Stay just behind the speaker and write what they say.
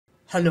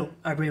Hello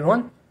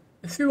everyone,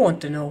 if you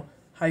want to know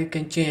how you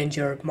can change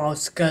your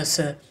mouse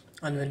cursor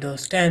on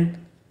Windows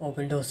 10 or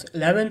Windows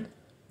 11,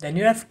 then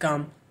you have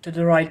come to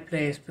the right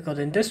place, because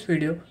in this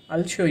video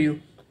I'll show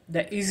you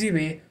the easy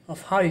way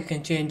of how you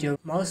can change your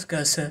mouse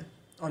cursor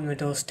on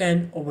Windows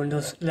 10 or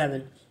Windows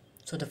 11.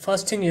 So the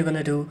first thing you're going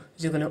to do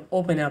is you're going to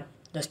open up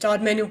the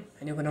start menu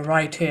and you're going to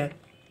write here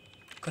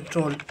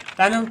control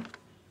panel,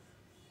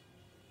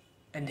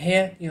 and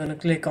here you're going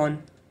to click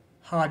on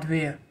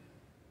hardware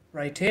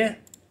right here,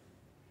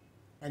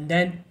 and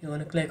then you're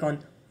going to click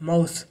on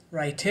mouse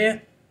right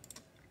here,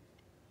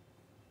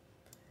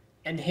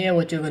 and here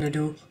what you're going to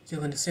do is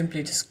you're going to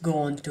simply just go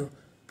on to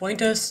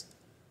pointers,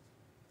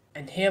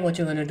 and here what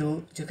you're going to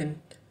do is you can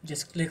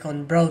just click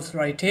on browse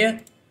right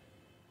here,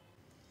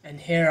 and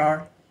here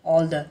are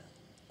all the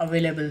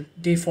available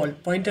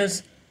default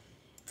pointers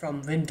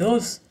from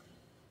Windows.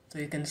 So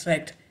you can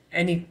select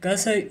any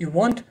cursor you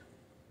want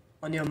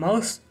on your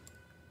mouse.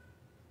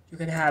 You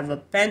can have a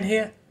pen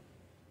here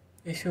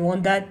if you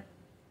want that.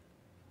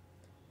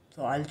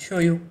 So I'll show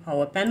you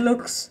how a pen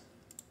looks,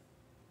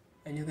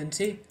 and you can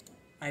see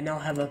I now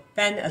have a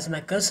pen as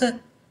my cursor.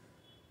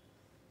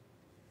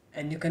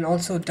 And you can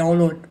also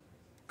download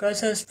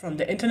cursors from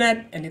the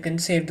internet and you can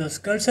save those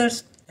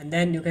cursors, and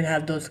then you can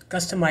have those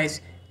customized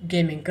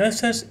gaming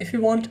cursors if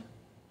you want.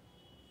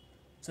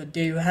 So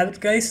there you have it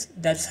guys,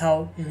 that's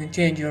how you can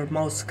change your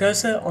mouse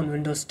cursor on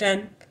Windows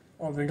 10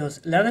 or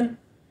Windows 11.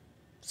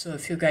 So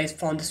if you guys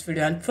found this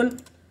video helpful,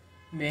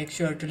 make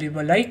sure to leave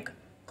a like,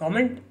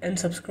 comment and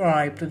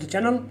subscribe to the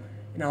channel,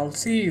 and I'll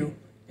see you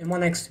in my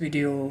next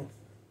video.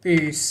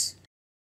 Peace.